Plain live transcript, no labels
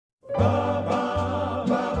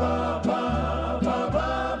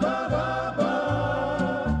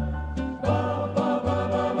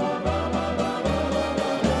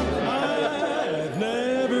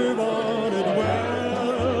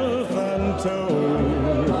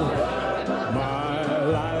gold. My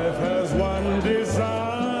life has one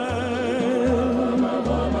design,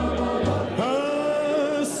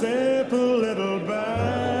 a simple little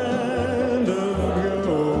band of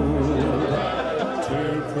gold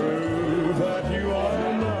to prove that you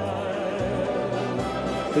are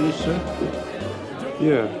mine. Finished, sir?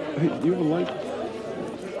 Yeah. Hey, you have a light?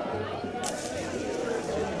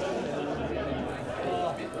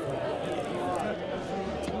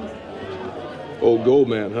 Old gold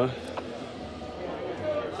man, huh?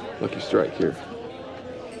 Lucky strike here.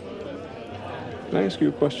 Can I ask you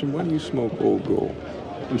a question? Why do you smoke old gold?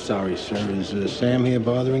 I'm sorry, sir. Is Sam here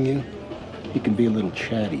bothering you? He can be a little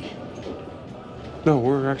chatty. No,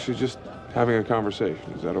 we're actually just having a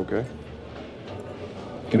conversation. Is that okay?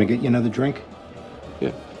 Can I get you another drink?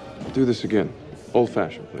 Yeah. Do this again.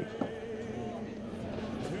 Old-fashioned, please.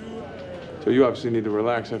 So you obviously need to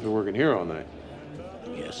relax after working here all night.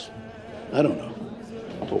 Yes. I don't know.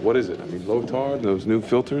 But what is it? I mean, low tar, those new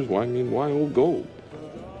filters? Why old gold?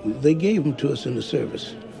 They gave them to us in the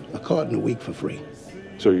service. A carton a week for free.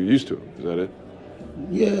 So you're used to them, is that it?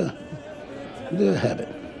 Yeah. They're a habit.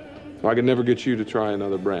 I could never get you to try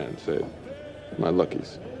another brand, say, my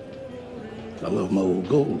Luckies. I love my old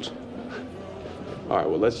golds. All right,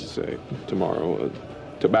 well, let's just say tomorrow a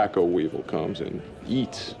tobacco weevil comes and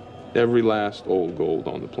eats every last old gold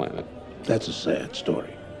on the planet. That's a sad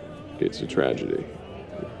story. It's a tragedy.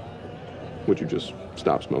 Would you just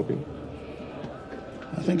stop smoking?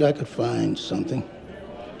 I think I could find something.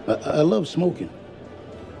 I love smoking.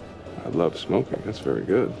 I love smoking. That's very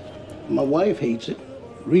good. My wife hates it.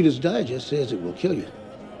 Reader's Digest says it will kill you.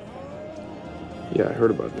 Yeah, I heard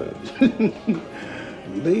about that.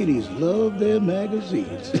 Ladies love their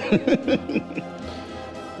magazines.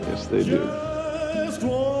 Yes, they do.